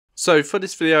So for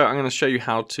this video, I'm going to show you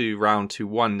how to round to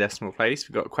one decimal place.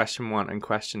 We've got question 1 and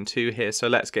question 2 here, so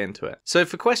let's get into it. So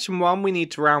for question 1, we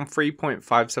need to round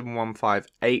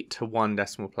 3.57158 to one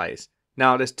decimal place.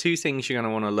 Now there's two things you're going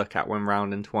to want to look at when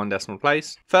rounding to one decimal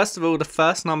place. First of all, the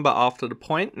first number after the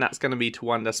point, and that's going to be to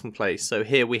one decimal place. So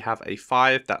here we have a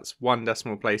 5, that's one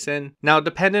decimal place in. Now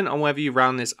depending on whether you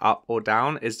round this up or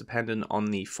down is dependent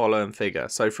on the following figure.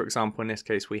 So for example, in this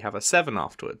case we have a 7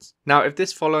 afterwards. Now if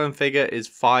this following figure is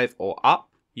 5 or up,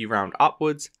 you round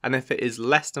upwards, and if it is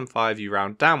less than 5, you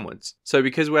round downwards. So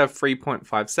because we have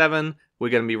 3.57, we're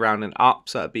going to be rounding up,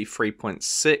 so it'd be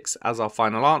 3.6 as our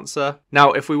final answer.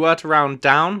 Now, if we were to round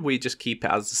down, we just keep it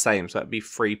as the same, so it'd be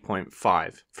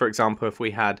 3.5. For example, if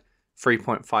we had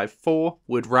 3.54,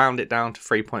 we'd round it down to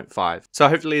 3.5. So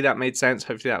hopefully that made sense.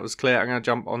 Hopefully that was clear. I'm going to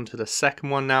jump on to the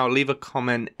second one now. Leave a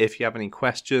comment if you have any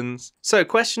questions. So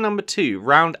question number 2,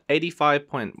 round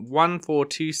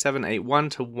 85.142781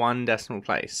 to one decimal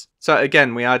place. So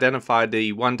again, we identified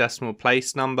the one decimal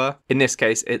place number. In this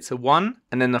case, it's a 1,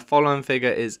 and then the following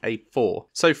figure is a 4.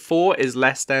 So 4 is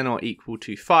less than or equal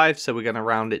to 5, so we're going to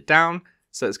round it down.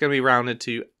 So it's going to be rounded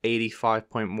to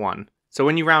 85.1. So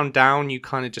when you round down, you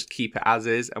kind of just keep it as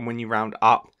is, and when you round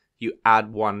up, you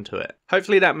add 1 to it.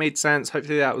 Hopefully that made sense.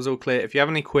 Hopefully that was all clear. If you have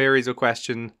any queries or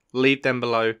questions, leave them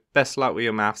below. Best of luck with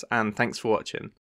your maths, and thanks for watching.